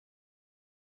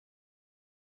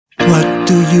What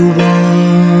do you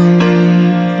want?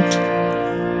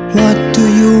 What do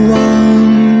you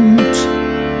want?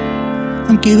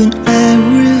 I'm giving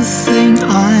everything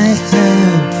I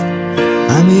have.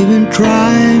 I'm even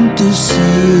trying to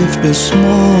see if there's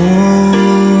more.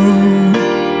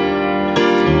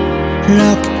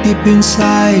 Locked deep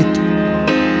inside,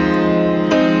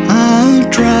 I'll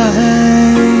try.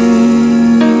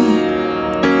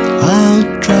 I'll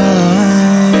try.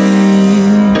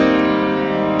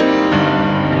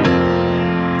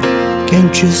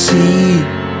 Can't you see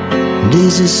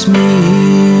this is me?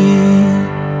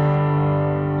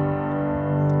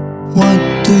 What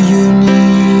do you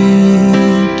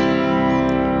need?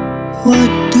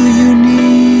 What do you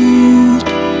need?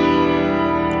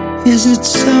 Is it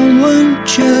someone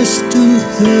just to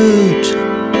hurt,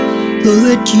 so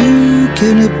that you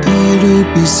can appear to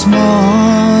be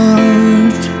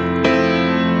smart?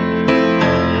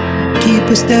 Keep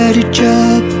a steady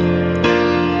job,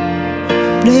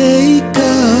 play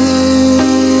God,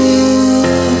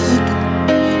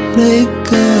 play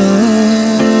God.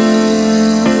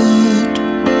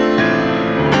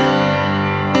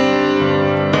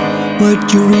 What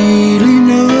you really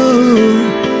know,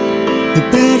 your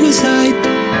better side,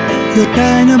 your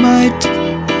dynamite,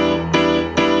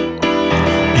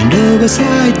 and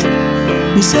oversight,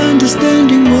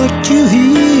 misunderstanding what you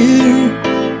hear.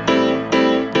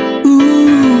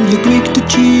 Ooh, you're quick to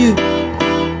cheer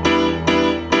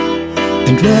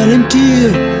and volunteer.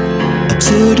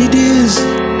 Absurd it is,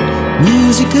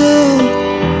 musical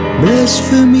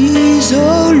blasphemies,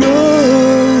 oh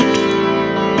Lord,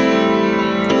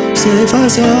 save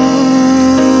us all.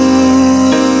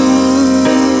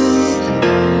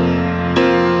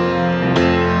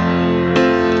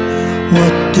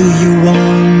 What do you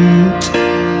want?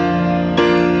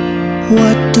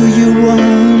 What do you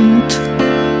want?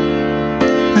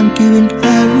 I'm giving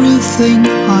everything I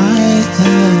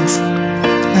have.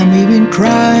 I'm even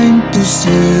trying to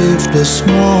see if there's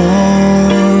more.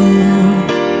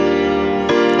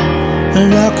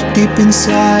 Locked deep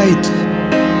inside,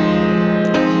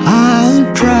 I'll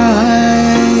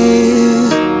try.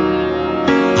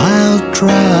 I'll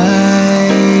try.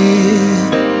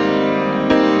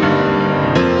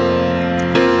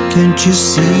 Can't you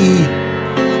see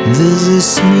this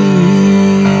is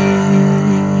me?